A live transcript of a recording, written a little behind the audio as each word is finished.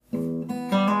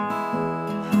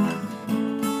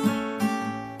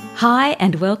Hi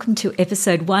and welcome to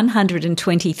episode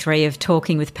 123 of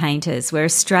Talking with Painters, where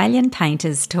Australian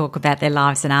painters talk about their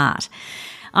lives and art.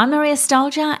 I'm Maria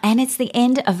Stoljar, and it's the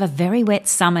end of a very wet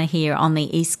summer here on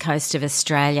the east coast of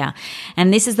Australia.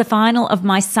 And this is the final of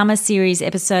my summer series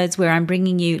episodes where I'm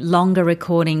bringing you longer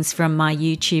recordings from my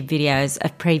YouTube videos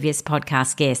of previous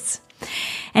podcast guests.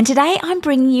 And today I'm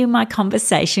bringing you my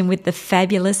conversation with the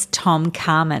fabulous Tom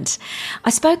Carmant. I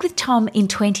spoke with Tom in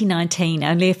 2019,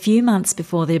 only a few months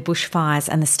before the bushfires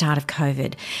and the start of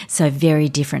COVID, so very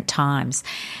different times.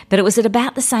 But it was at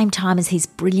about the same time as his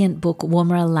brilliant book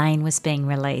Woomera Lane was being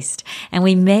released, and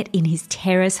we met in his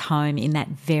terrace home in that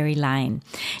very lane.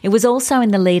 It was also in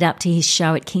the lead up to his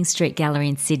show at King Street Gallery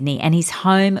in Sydney, and his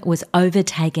home was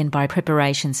overtaken by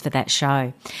preparations for that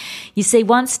show. You see,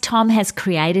 once Tom has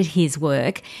created his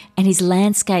work, and his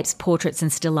landscapes, portraits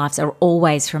and still lifes are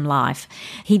always from life,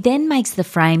 he then makes the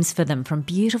frames for them from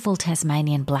beautiful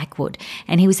Tasmanian blackwood,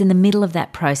 and he was in the middle of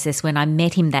that process when I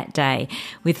met him that day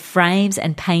with frames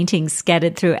and paintings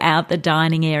scattered throughout the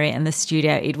dining area and the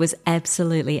studio. It was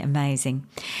absolutely amazing.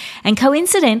 And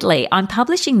coincidentally, I'm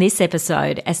publishing this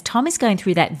episode as Tom is going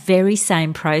through that very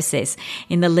same process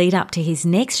in the lead up to his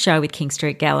next show with King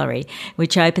Street Gallery,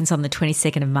 which opens on the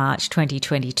 22nd of March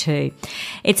 2022.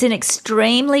 It's an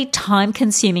extremely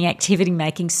time-consuming activity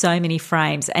making so many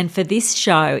frames, and for this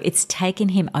show it's taken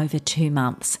him over 2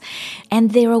 months.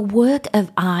 And they're a work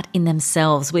of art in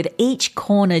themselves, with each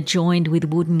corner joined with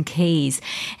wooden keys,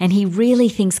 and he really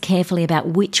thinks carefully about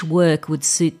which work would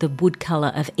suit the wood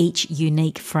colour of each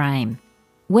unique frame.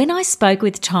 When I spoke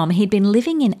with Tom, he'd been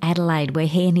living in Adelaide where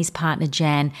he and his partner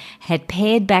Jan had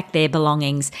pared back their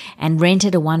belongings and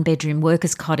rented a one-bedroom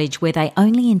workers' cottage where they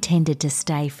only intended to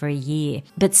stay for a year.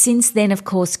 But since then, of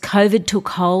course, COVID took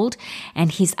hold, and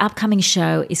his upcoming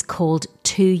show is called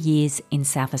 2 Years in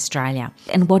South Australia.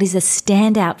 And what is a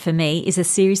standout for me is a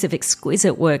series of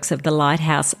exquisite works of the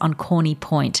lighthouse on Corny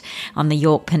Point on the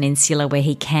Yorke Peninsula where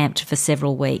he camped for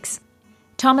several weeks.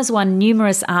 Tom has won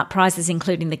numerous art prizes,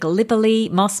 including the Gallipoli,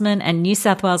 Mossman and New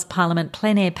South Wales Parliament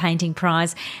Plein Air Painting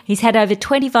Prize. He's had over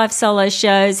 25 solo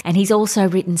shows, and he's also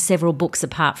written several books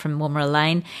apart from Woomera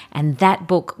Lane, and that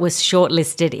book was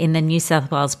shortlisted in the New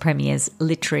South Wales Premier's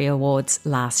Literary Awards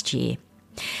last year.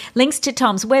 Links to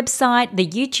Tom's website, the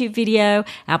YouTube video,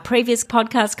 our previous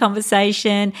podcast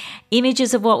conversation,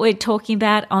 images of what we're talking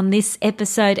about on this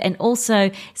episode, and also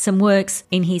some works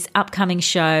in his upcoming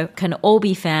show can all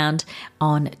be found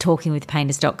on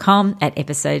talkingwithpainters.com at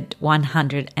episode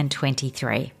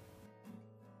 123.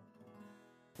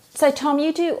 So Tom,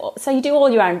 you do all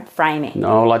your own framing?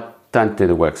 No, I don't do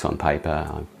the works on paper.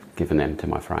 I've given them to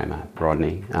my framer,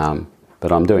 Rodney.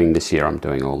 But I'm doing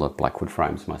all the blackwood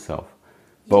frames myself.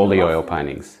 All the oil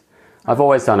paintings. I've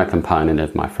always done a component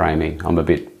of my framing. I'm a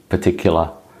bit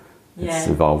particular. It's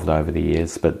evolved over the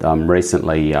years. But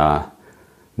recently,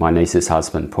 my niece's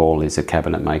husband, Paul, is a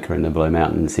cabinet maker in the Blue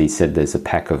Mountains. He said there's a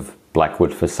pack of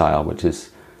blackwood for sale, which is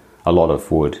a lot of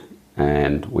wood.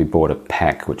 And we bought a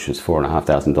pack, which was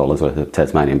 $4,500 worth of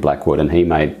Tasmanian blackwood. And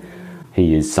he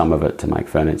used some of it to make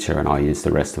furniture, and I used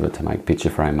the rest of it to make picture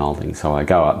frame moulding. So I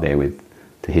go up there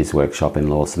to his workshop in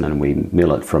Lawson, and we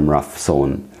mill it from rough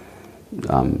sawn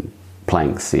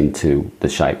planks into the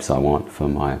shapes I want for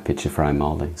my picture frame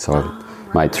moulding. So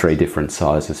I've made 3 different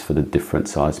sizes for the different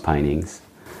size paintings.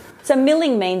 So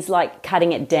milling means like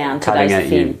cutting it down to those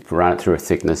thin. You run it through a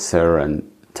thicknesser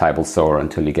and table saw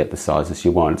until you get the sizes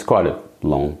you want. It's quite a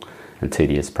long and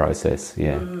tedious process,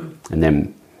 And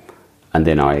then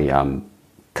I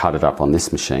cut it up on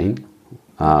this machine,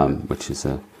 which is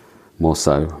a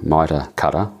Morso miter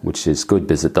cutter, which is good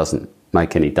because it doesn't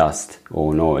make any dust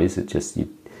or noise. It just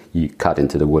you cut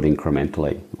into the wood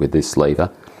incrementally with this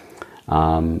lever,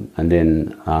 and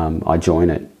then I join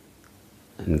it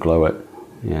and glue it.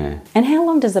 Yeah. And how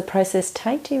long does the process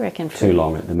take, do you reckon? Too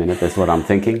long at the minute. That's what I'm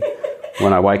thinking.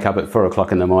 When I wake up at 4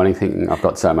 o'clock in the morning, thinking I've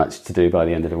got so much to do by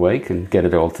the end of the week and get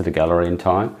it all to the gallery in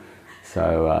time.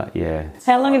 So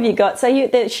How long have you got? So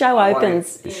the show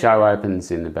opens. The show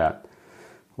opens in about.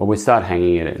 Well, we start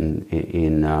hanging it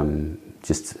in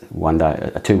just 1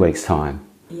 day, 2 weeks' time.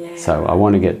 Yeah. So I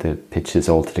want to get the pictures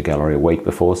all to the gallery a week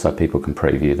before so people can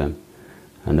preview them.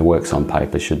 And the works on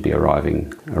paper should be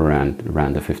arriving around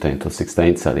the 15th or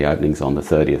 16th, so the opening's on the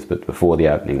 30th. But before the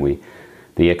opening,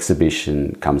 the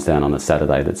exhibition comes down on a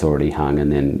Saturday that's already hung,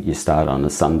 and then you start on a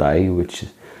Sunday, which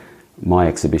my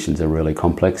exhibitions are really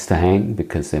complex to hang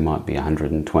because there might be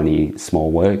 120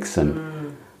 small works, and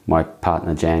my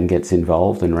partner Jan gets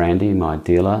involved, and Randy, my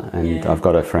dealer, and I've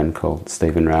got a friend called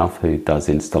Stephen Ralph who does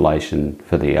installation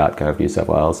for the Art Go of New South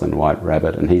Wales and White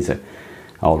Rabbit, and he's a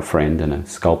old friend and a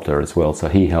sculptor as well. So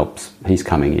he's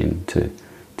coming in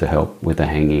to help with the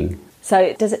hanging.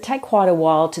 So does it take quite a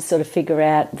while to sort of figure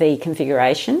out the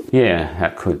configuration? Yeah,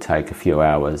 that could take a few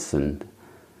hours,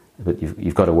 but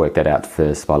you've got to work that out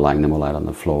first by laying them all out on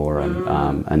the floor,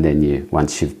 and then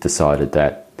once you've decided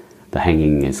that, the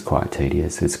hanging is quite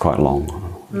tedious. It's quite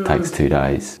long. It takes 2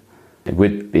 days.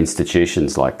 With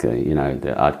institutions like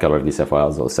the Art Gallery of New South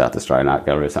Wales or South Australian Art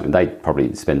Gallery or something, they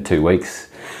probably spend 2 weeks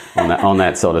on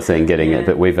that sort of thing getting it,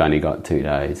 but we've only got 2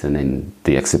 days, and then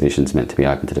the exhibition's meant to be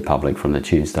open to the public from the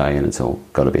Tuesday, and it's all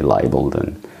got to be labelled,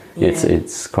 and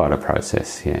it's quite a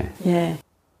process. Yeah.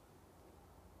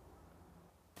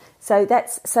 So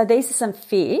these are some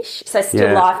fish. So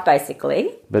still life,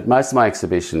 basically. But most of my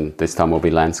exhibition this time will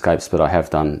be landscapes, but I have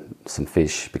done some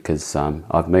fish because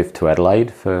I've moved to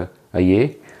Adelaide for a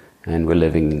year, and we're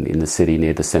living in the city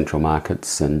near the central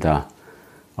markets, and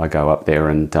I go up there,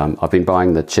 and I've been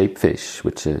buying the cheap fish,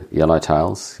 which are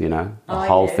yellowtails,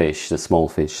 whole fish, the small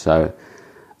fish. So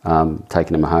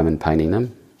taking them home and painting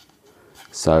them.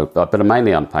 So, but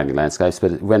mainly I'm painting landscapes.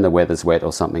 But when the weather's wet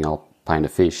or something, I'll paint a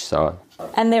fish.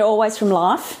 And they're always from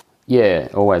life? Yeah,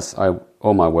 always.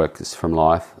 All my work is from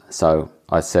life. So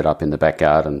I set up in the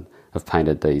backyard and have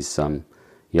painted these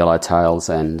yellowtails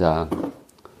and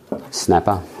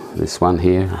snapper. This one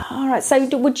here. All right. So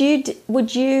would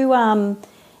you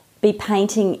be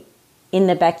painting in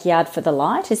the backyard for the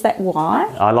light? Is that why?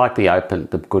 I like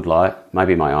the good light.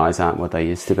 Maybe my eyes aren't what they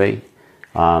used to be.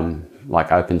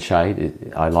 Like open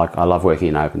shade. I love working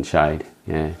in open shade.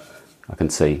 Yeah, I can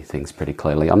see things pretty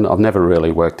clearly. I've never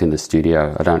really worked in the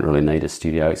studio. I don't really need a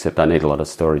studio, except I need a lot of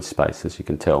storage space, as you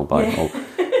can tell by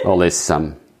all this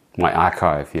my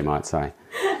archive, you might say,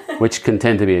 which can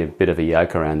tend to be a bit of a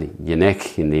yoke around your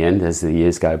neck in the end as the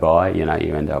years go by. You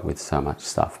end up with so much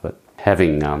stuff. But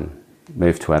having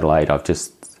moved to Adelaide, I've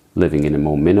just living in a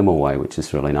more minimal way, which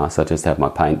is really nice. I just have my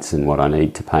paints and what I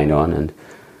need to paint on and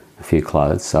a few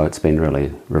clothes, so it's been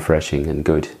really refreshing and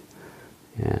good.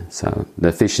 Yeah, so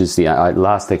the fish is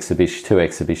last exhibition, 2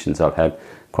 exhibitions I've had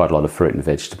quite a lot of fruit and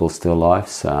vegetable still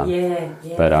lifes.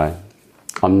 But I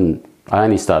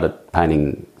only started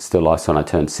painting still lifes when I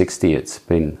turned 60.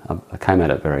 I came at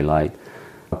it very late.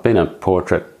 I've been a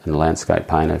portrait and landscape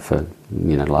painter for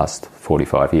the last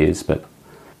 45 years, but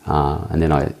and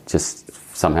then I just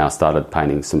somehow started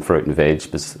painting some fruit and veg.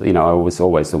 Because, I was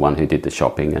always the one who did the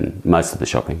shopping and most of the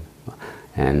shopping,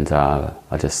 and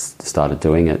I just started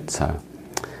doing it. So,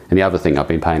 and the other thing I've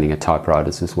been painting are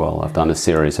typewriters as well. I've done a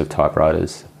series of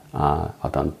typewriters.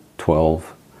 I've done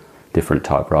 12 different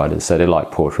typewriters, so they're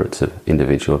like portraits of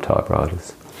individual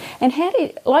typewriters. And how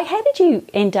did you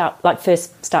end up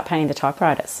first start painting the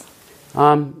typewriters?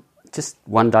 Just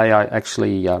one day,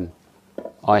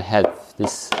 I had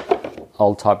this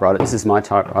old typewriter. This is my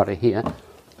typewriter here.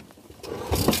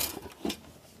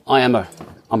 I'm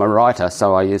a writer,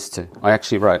 so I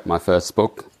actually wrote my first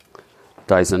book,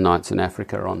 Days and Nights in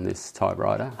Africa, on this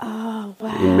typewriter. Oh,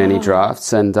 wow. In many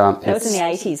drafts. And that was in the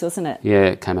 80s, wasn't it? Yeah,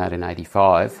 it came out in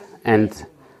 85. And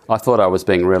I thought I was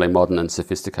being really modern and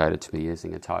sophisticated to be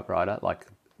using a typewriter, like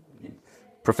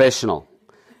professional.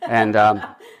 And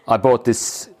I bought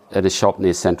this at a shop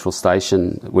near Central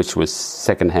Station, which was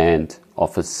second-hand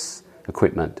office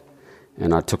equipment.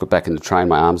 And I took it back in the train.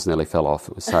 My arms nearly fell off.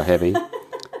 It was so heavy.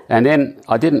 And then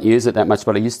I didn't use it that much,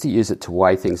 but I used to use it to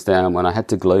weigh things down. When I had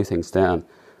to glue things down,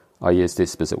 I used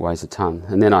this because it weighs a ton.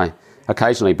 And then I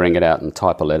occasionally bring it out and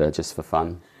type a letter just for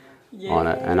fun on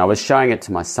it. And I was showing it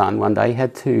to my son one day. He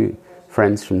had 2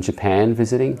 friends from Japan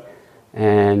visiting.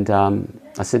 And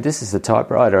I said, "This is a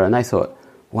typewriter." And they thought,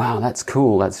 "Wow, that's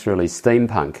cool. That's really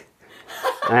steampunk."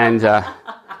 And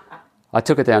I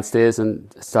took it downstairs and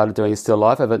started doing a still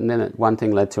life of it, and then one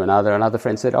thing led to another. Another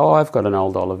friend said, "Oh, I've got an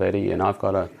old Olivetti, and I've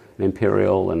got an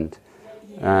Imperial," and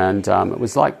it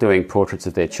was like doing portraits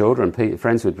of their children.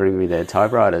 Friends would bring me their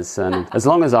typewriters, and as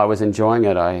long as I was enjoying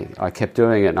it, I kept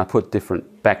doing it, and I put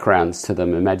different backgrounds to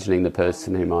them, imagining the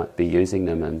person who might be using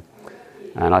them,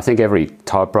 and I think every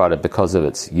typewriter, because of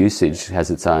its usage,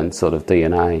 has its own sort of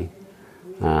DNA.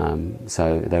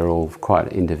 So they're all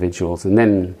quite individuals. And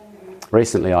then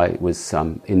recently I was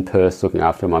in Perth looking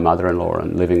after my mother-in-law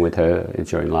and living with her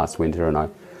during last winter, and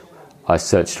I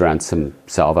searched around some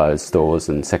salvo stores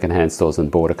and second-hand stores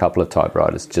and bought a couple of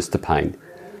typewriters just to paint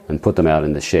and put them out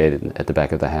in the shed at the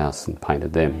back of the house and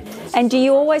painted them. And do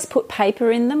you always put paper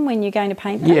in them when you're going to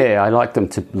paint them? Yeah, I like them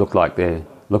to look like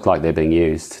they're being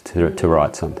used to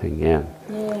write something, yeah.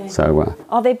 So,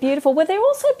 they're beautiful. Well, they're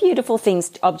also beautiful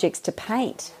objects to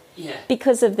paint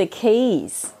because of the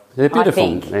keys. They're beautiful. I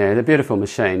think. Yeah, they're beautiful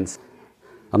machines.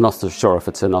 I'm not so sure if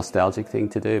it's a nostalgic thing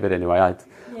to do, but anyway,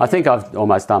 I think I've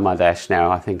almost done my dash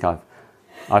now. I think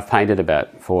I've painted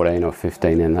about 14 or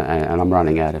 15 and I'm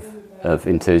running out of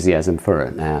enthusiasm for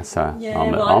it now, so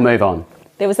I'll move on.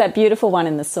 There was that beautiful one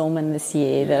in the Sulman this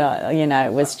year that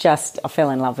I fell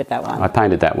in love with that one. I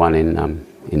painted that one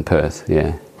in Perth,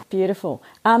 yeah. Beautiful.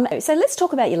 So let's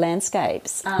talk about your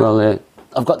landscapes.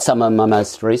 I've got some of my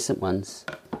most recent ones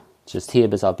just here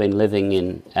because I've been living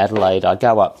in Adelaide. I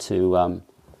go up to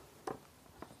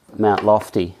Mount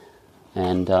Lofty,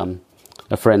 and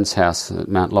a friend's house at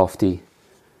Mount Lofty.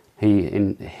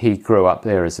 He grew up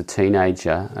there as a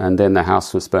teenager, and then the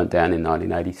house was burnt down in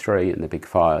 1983 in the big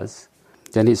fires.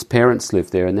 Then his parents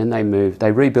lived there, and then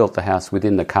they rebuilt the house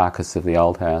within the carcass of the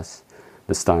old house,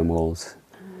 the stone walls.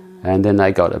 And then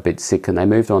they got a bit sick and they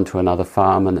moved on to another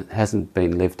farm, and it hasn't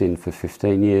been lived in for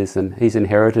 15 years, and he's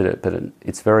inherited it, but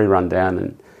it's very run down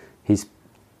and he's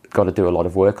got to do a lot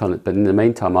of work on it. But in the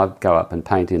meantime, I go up and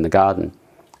paint in the garden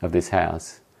of this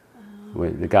house, where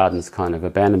the garden's kind of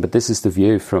abandoned. But this is the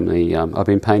view from the... I've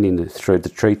been painting through the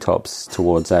treetops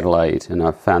towards Adelaide, and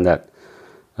I found that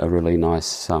a really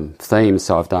nice theme.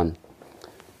 So I've done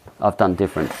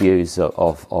different views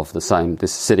of the same,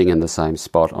 this sitting in the same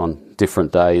spot on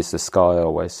different days. The sky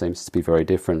always seems to be very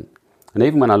different. And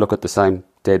even when I look at the same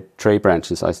dead tree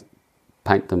branches, I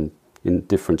paint them in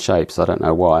different shapes. I don't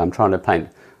know why. I'm trying to paint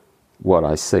what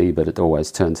I see, but it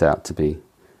always turns out to be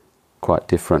quite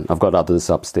different. I've got others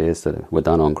upstairs that were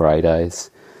done on grey days.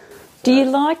 Do you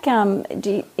like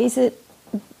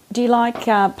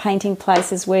painting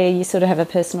places where you sort of have a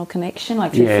personal connection,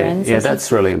 like your friends? Yeah,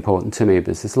 that's really important to me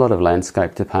because there's a lot of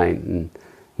landscape to paint, and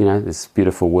there's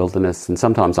beautiful wilderness, and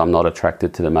sometimes I'm not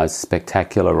attracted to the most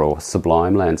spectacular or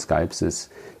sublime landscapes. It's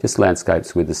just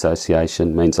landscapes with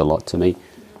association means a lot to me.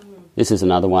 This is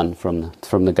another one from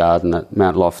the garden at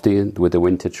Mount Lofty with the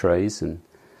winter trees, and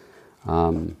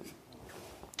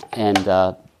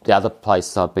the other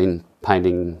place I've been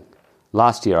painting.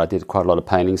 Last year I did quite a lot of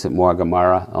paintings at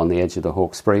Moagamara on the edge of the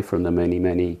Hawkesbury from the Moonee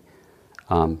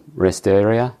Moonee rest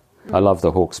area. I love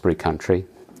the Hawkesbury country.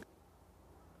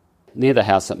 Near the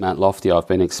house at Mount Lofty, I've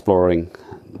been exploring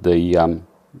the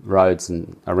roads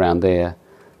and around there.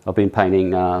 I've been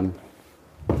painting,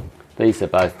 these are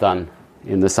both done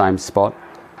in the same spot,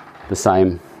 the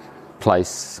same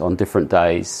place on different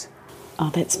days.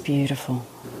 Oh, that's beautiful.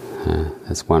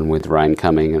 There's one with rain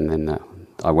coming, and then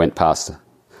I went past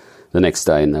the next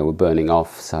day and they were burning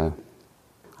off, so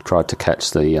I tried to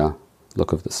catch the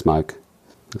look of the smoke.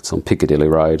 It's on Piccadilly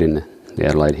Road in the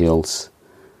Adelaide Hills.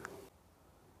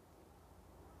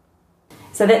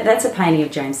 So that's a painting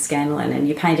of James Scanlon, and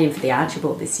you painted him for the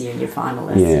Archibald this year, you're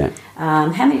finalist. Yeah.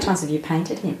 How many times have you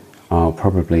painted him? Oh,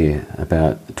 probably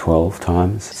about 12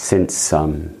 times since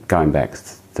going back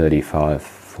 35,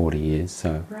 40 years.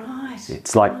 So right.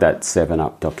 It's like that 7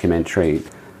 Up documentary.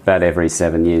 About every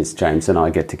 7 years, James and I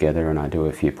get together and I do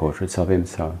a few portraits of him.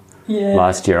 So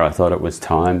last year I thought it was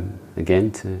time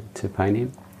again to paint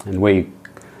him. And we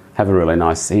have a really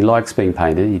nice... He likes being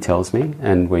painted, he tells me,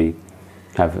 and we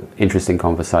have interesting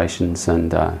conversations,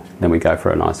 and then we go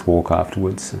for a nice walk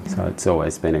afterwards. So it's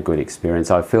always been a good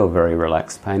experience. I feel very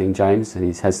relaxed painting James, and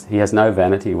he has no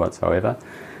vanity whatsoever.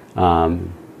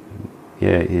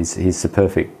 He's the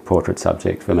perfect portrait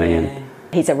subject for me. And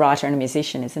he's a writer and a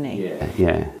musician, isn't he?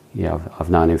 Yeah. I've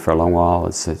known him for a long while.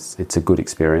 It's a good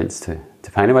experience to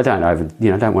paint him. I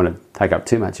don't want to take up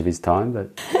too much of his time, but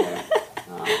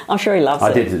I'm sure he loves it.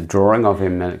 I did a drawing of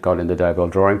him and it got in the Dobell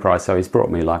Drawing Prize, so he's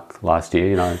brought me luck last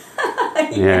year,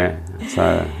 Yeah.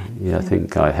 So I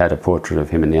think I had a portrait of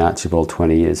him in the Archibald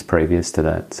 20 years previous to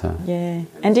that. So. Yeah.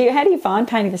 And how do you find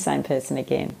painting the same person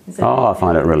again? I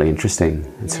find it really interesting.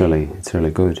 It's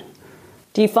really good.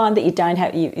 Do you find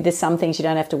that there's some things you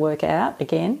don't have to work out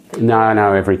again? No,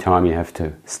 every time you have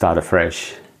to start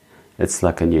afresh. It's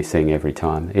like a new thing every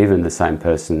time. Even the same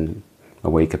person a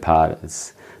week apart.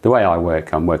 It's the way I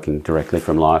work. I'm working directly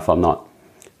from life. I'm not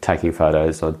taking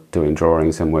photos or doing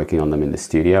drawings and working on them in the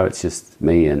studio. It's just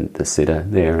me and the sitter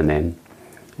there and then.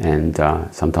 And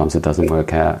sometimes it doesn't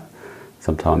work out.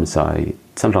 Sometimes I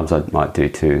might do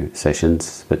 2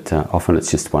 sessions, but often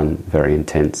it's just one very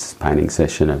intense painting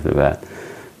session of about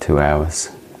 2 hours.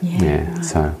 Yeah. Right.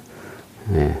 So,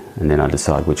 and then I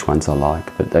decide which ones I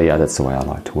like. But that's the way I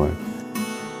like to work.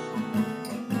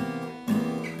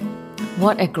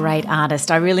 What a great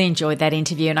artist. I really enjoyed that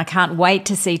interview, and I can't wait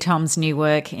to see Tom's new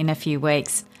work in a few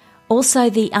weeks. Also,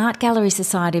 the Art Gallery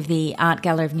Society of the Art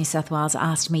Gallery of New South Wales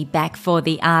asked me back for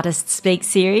the Artists Speak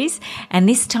series, and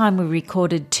this time we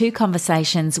recorded 2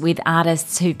 conversations with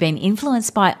artists who've been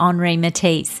influenced by Henri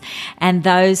Matisse, and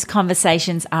those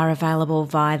conversations are available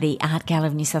via the Art Gallery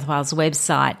of New South Wales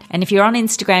website. And if you're on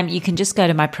Instagram, you can just go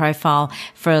to my profile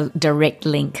for a direct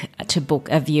link to book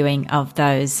a viewing of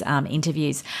those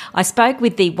interviews. I spoke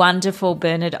with the wonderful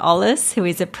Bernard Ollis, who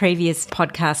is a previous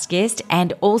podcast guest,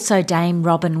 and also Dame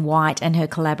Robin White and her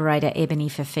collaborator Ebony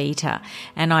Fafita,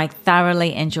 and I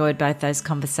thoroughly enjoyed both those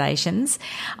conversations.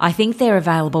 I think they're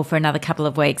available for another couple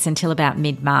of weeks until about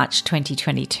mid-March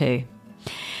 2022.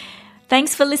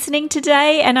 Thanks for listening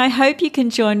today, and I hope you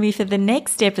can join me for the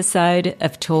next episode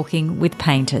of Talking with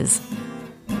Painters.